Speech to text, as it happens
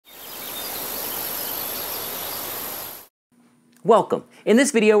Welcome. In this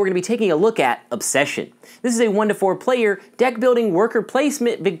video, we're going to be taking a look at Obsession. This is a 1 to 4 player deck building worker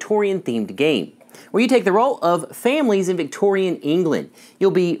placement Victorian themed game, where you take the role of families in Victorian England. You'll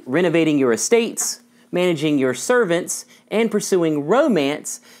be renovating your estates, managing your servants, and pursuing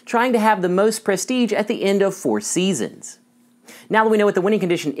romance, trying to have the most prestige at the end of 4 seasons. Now that we know what the winning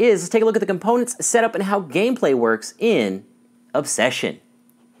condition is, let's take a look at the components, setup, and how gameplay works in Obsession.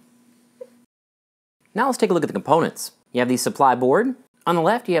 Now let's take a look at the components. You have the supply board. On the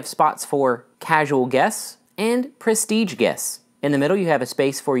left, you have spots for casual guests and prestige guests. In the middle, you have a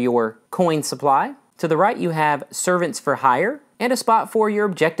space for your coin supply. To the right, you have servants for hire and a spot for your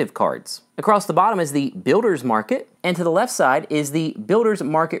objective cards. Across the bottom is the Builder's Market, and to the left side is the Builder's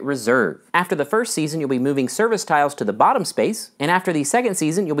Market Reserve. After the first season, you'll be moving service tiles to the bottom space, and after the second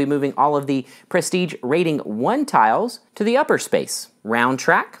season, you'll be moving all of the Prestige Rating 1 tiles to the upper space. Round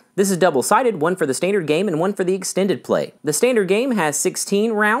track. This is double-sided, one for the standard game and one for the extended play. The standard game has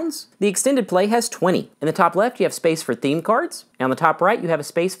 16 rounds. The extended play has 20. In the top left, you have space for theme cards. And on the top right, you have a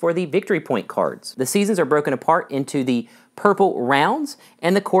space for the victory point cards. The seasons are broken apart into the purple rounds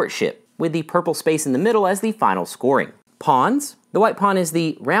and the courtship, with the purple space in the middle as the final scoring. Pawns. The white pawn is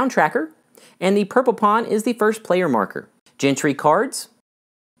the round tracker, and the purple pawn is the first player marker. Gentry cards.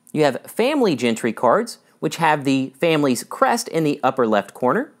 You have family gentry cards, which have the family's crest in the upper left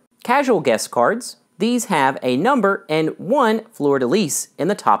corner. Casual guest cards. These have a number and 1 fleur-de-lis in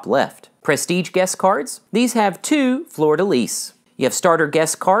the top left. Prestige guest cards. These have 2 fleur-de-lis. You have starter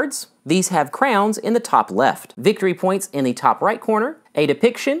guest cards. These have crowns in the top left. Victory points in the top right corner. A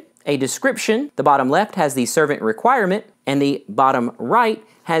depiction, a description. The bottom left has the servant requirement, and the bottom right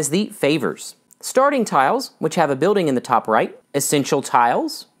has the favors. Starting tiles, which have a building in the top right. Essential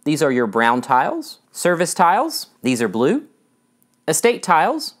tiles. These are your brown tiles. Service tiles. These are blue. Estate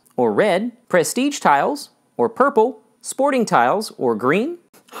tiles, or red. Prestige tiles, or purple. Sporting tiles, or green.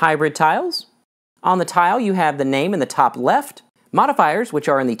 Hybrid tiles. On the tile, you have the name in the top left. Modifiers, which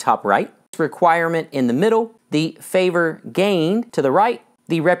are in the top right. Requirement in the middle. The favor gained to the right.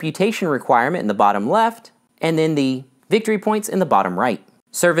 The reputation requirement in the bottom left. And then the victory points in the bottom right.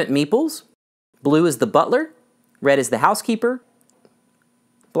 Servant meeples. Blue is the butler. Red is the housekeeper.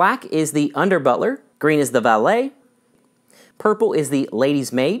 Black is the under butler. Green is the valet. Purple is the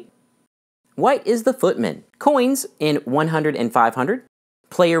lady's maid. White is the footman. Coins in 100 and 500.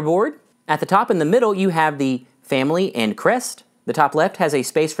 Player board. At the top in the middle, you have the family and crest. The top left has a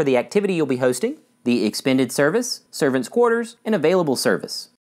space for the activity you'll be hosting, the expended service, servants' quarters, and available service.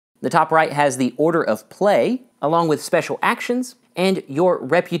 The top right has the order of play, along with special actions, and your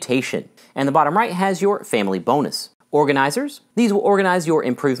reputation. And the bottom right has your family bonus. Organizers. These will organize your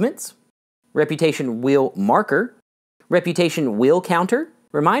improvements. Reputation wheel marker. Reputation wheel counter.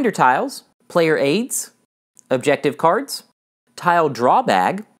 Reminder tiles. Player aids. Objective cards. Tile draw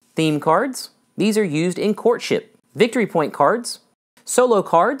bag. Theme cards. These are used in courtship. Victory point cards, solo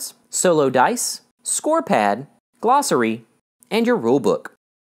cards, solo dice, score pad, glossary, and your rulebook.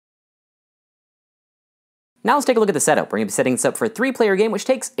 Now let's take a look at the setup. We're going to be setting this up for a 3-player game, which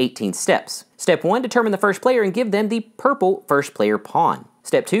takes 18 steps. Step 1, determine the first player and give them the purple first player pawn.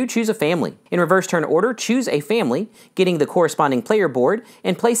 Step 2, choose a family. In reverse turn order, choose a family, getting the corresponding player board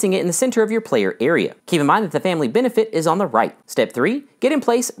and placing it in the center of your player area. Keep in mind that the family benefit is on the right. Step 3, get in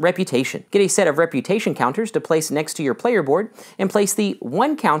place reputation. Get a set of reputation counters to place next to your player board and place the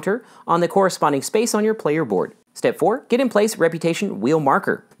 1 counter on the corresponding space on your player board. Step 4, get in place reputation wheel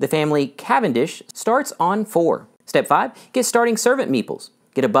marker. The family Cavendish starts on 4. Step 5, get starting servant meeples.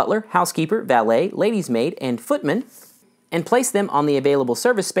 Get a butler, housekeeper, valet, lady's maid, and footman, and place them on the available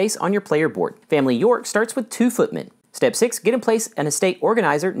service space on your player board. Family York starts with 2 footmen. Step 6, get in place an estate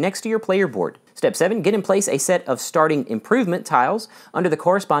organizer next to your player board. Step 7, get in place a set of starting improvement tiles under the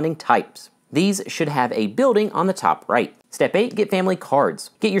corresponding types. These should have a building on the top right. Step 8, get family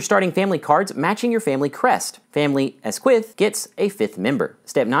cards. Get your starting family cards matching your family crest. Family Esquith gets a 5th member.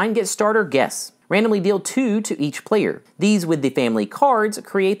 Step 9, get starter guests. Randomly deal 2 to each player. These with the family cards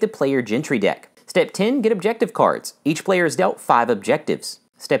create the player gentry deck. Step 10, get objective cards. Each player is dealt 5 objectives.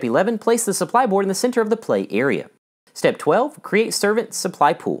 Step 11, place the supply board in the center of the play area. Step 12, create servant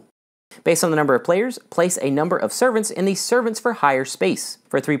supply pool. Based on the number of players, place a number of servants in the servants for hire space.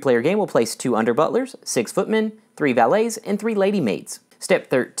 For a 3-player game, we'll place 2 under butlers, 6 footmen, 3 valets, and 3 lady maids. Step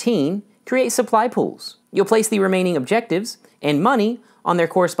 13, create supply pools. You'll place the remaining objectives and money on their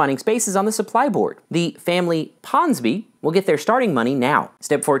corresponding spaces on the supply board. The family Ponsby will get their starting money now.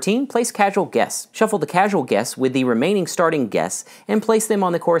 Step 14, place casual guests. Shuffle the casual guests with the remaining starting guests and place them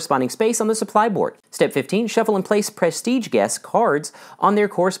on the corresponding space on the supply board. Step 15, shuffle and place prestige guest cards on their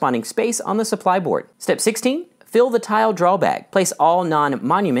corresponding space on the supply board. Step 16, Fill the tile draw bag. Place all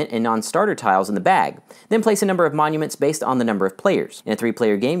non-monument and non-starter tiles in the bag. Then place a number of monuments based on the number of players. In a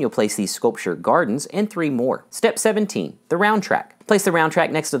 3-player game, you'll place these sculpture gardens and 3 more. Step 17, the round track. Place the round track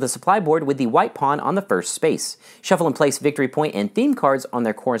next to the supply board with the white pawn on the first space. Shuffle and place victory point and theme cards on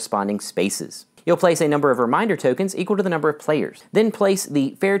their corresponding spaces. You'll place a number of reminder tokens equal to the number of players. Then place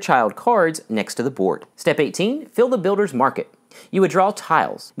the Fairchild cards next to the board. Step 18, fill the builder's market. You would draw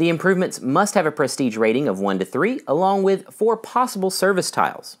tiles. The improvements must have a prestige rating of 1 to 3, along with 4 possible service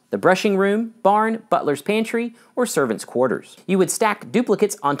tiles: the brushing room, barn, butler's pantry, or servant's quarters. You would stack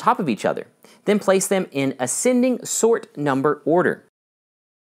duplicates on top of each other, then place them in ascending sort number order.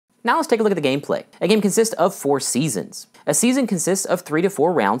 Now let's take a look at the gameplay. A game consists of 4 seasons. A season consists of 3 to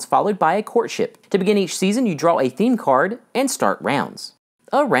 4 rounds followed by a courtship. To begin each season, you draw a theme card and start rounds.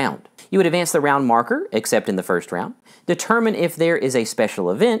 A round. You would advance the round marker, except in the first round, determine if there is a special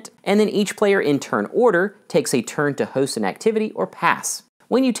event, and then each player in turn order takes a turn to host an activity or pass.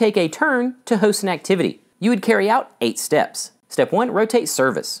 When you take a turn to host an activity, you would carry out 8 steps. Step 1, rotate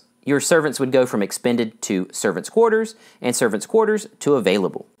service. Your servants would go from expended to servants' quarters, and servants' quarters to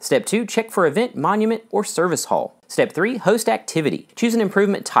available. Step 2, check for event, monument, or service hall. Step 3, host activity. Choose an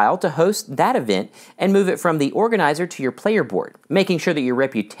improvement tile to host that event and move it from the organizer to your player board, making sure that your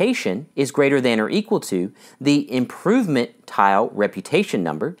reputation is greater than or equal to the improvement tile reputation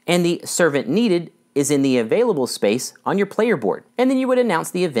number, and the servant needed is in the available space on your player board. And then you would announce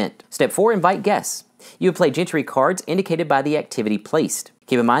the event. Step 4, invite guests. You would play gentry cards indicated by the activity placed.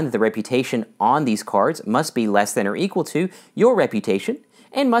 Keep in mind that the reputation on these cards must be less than or equal to your reputation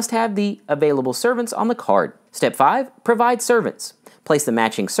and must have the available servants on the card. Step 5, provide servants. Place the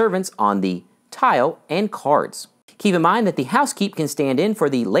matching servants on the tile and cards. Keep in mind that the housekeep can stand in for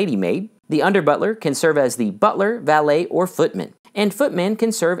the lady maid, the underbutler can serve as the butler, valet, or footman, and footman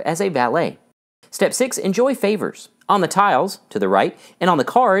can serve as a valet. Step 6, enjoy favors. On the tiles, to the right, and on the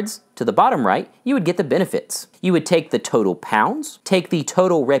cards, to the bottom right, you would get the benefits. You would take the total pounds, take the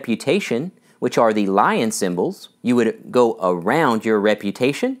total reputation, which are the lion symbols. You would go around your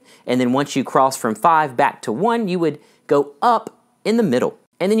reputation, and then once you cross from 5 back to 1, you would go up in the middle.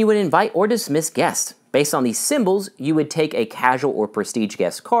 And then you would invite or dismiss guests. Based on these symbols, you would take a casual or prestige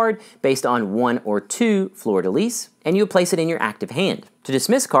guest card based on 1 or 2 fleur-de-lis, and you would place it in your active hand. To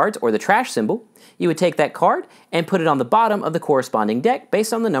dismiss cards, or the trash symbol, you would take that card and put it on the bottom of the corresponding deck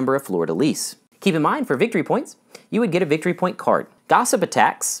based on the number of fleur-de-lis. Keep in mind, for victory points, you would get a victory point card. Gossip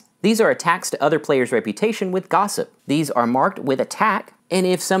attacks. These are attacks to other players' reputation with gossip. These are marked with attack, and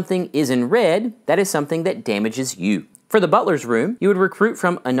if something is in red, that is something that damages you. For the butler's room, you would recruit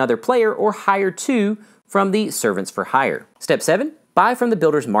from another player or hire 2 from the servants for hire. Step 7, buy from the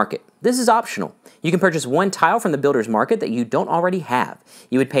builder's market. This is optional. You can purchase 1 tile from the builder's market that you don't already have.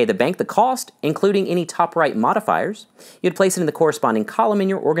 You would pay the bank the cost, including any top right modifiers. You'd place it in the corresponding column in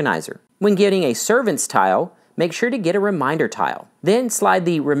your organizer. When getting a servant's tile, make sure to get a reminder tile. Then slide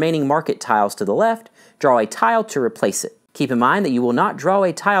the remaining market tiles to the left, draw a tile to replace it. Keep in mind that you will not draw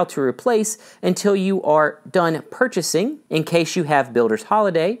a tile to replace until you are done purchasing, in case you have Builder's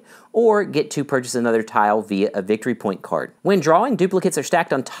Holiday, or get to purchase another tile via a victory point card. When drawing, duplicates are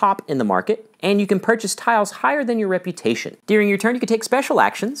stacked on top in the market, and you can purchase tiles higher than your reputation. During your turn, you can take special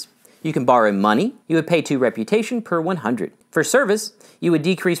actions. You can borrow money. You would pay 2 reputation per 100. For service, you would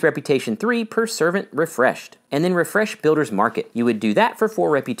decrease reputation 3 per servant refreshed, and then refresh Builder's Market. You would do that for 4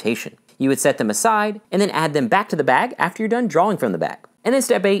 reputation. You would set them aside, and then add them back to the bag after you're done drawing from the bag. And then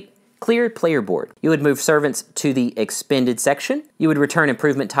step 8, clear player board. You would move servants to the expended section. You would return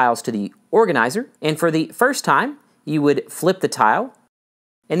improvement tiles to the organizer. And for the first time, you would flip the tile,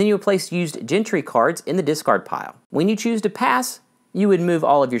 and then you would place used gentry cards in the discard pile. When you choose to pass, you would move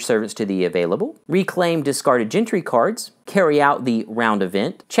all of your servants to the available, reclaim discarded gentry cards, carry out the round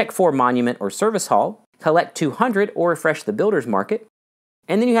event, check for monument or service hall, collect 200 or refresh the builder's market,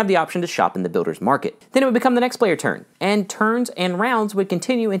 and then you have the option to shop in the builder's market. Then it would become the next player turn, and turns and rounds would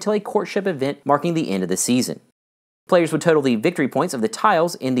continue until a courtship event marking the end of the season. Players would total the victory points of the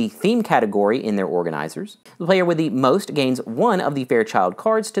tiles in the theme category in their organizers. The player with the most gains 1 of the Fairchild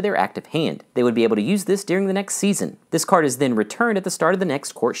cards to their active hand. They would be able to use this during the next season. This card is then returned at the start of the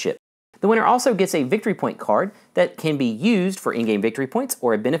next courtship. The winner also gets a victory point card that can be used for in-game victory points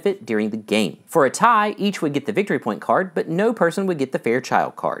or a benefit during the game. For a tie, each would get the victory point card, but no person would get the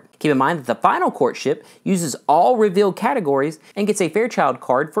Fairchild card. Keep in mind that the final courtship uses all revealed categories and gets a Fairchild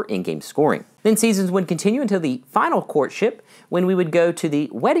card for in-game scoring. Then seasons would continue until the final courtship, when we would go to the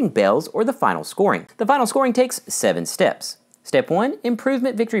wedding bells or the final scoring. The final scoring takes 7 steps. Step 1,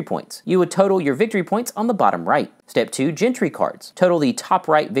 improvement victory points. You would total your victory points on the bottom right. Step 2, gentry cards. Total the top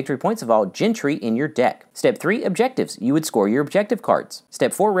right victory points of all gentry in your deck. Step 3, objectives. You would score your objective cards.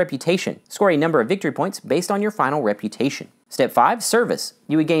 Step 4, reputation. Score a number of victory points based on your final reputation. Step 5, service.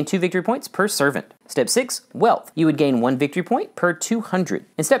 You would gain 2 victory points per servant. Step 6, wealth. You would gain 1 victory point per 200.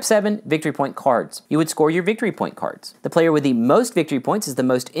 And step 7, victory point cards. You would score your victory point cards. The player with the most victory points is the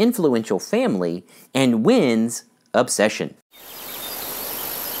most influential family and wins Obsession.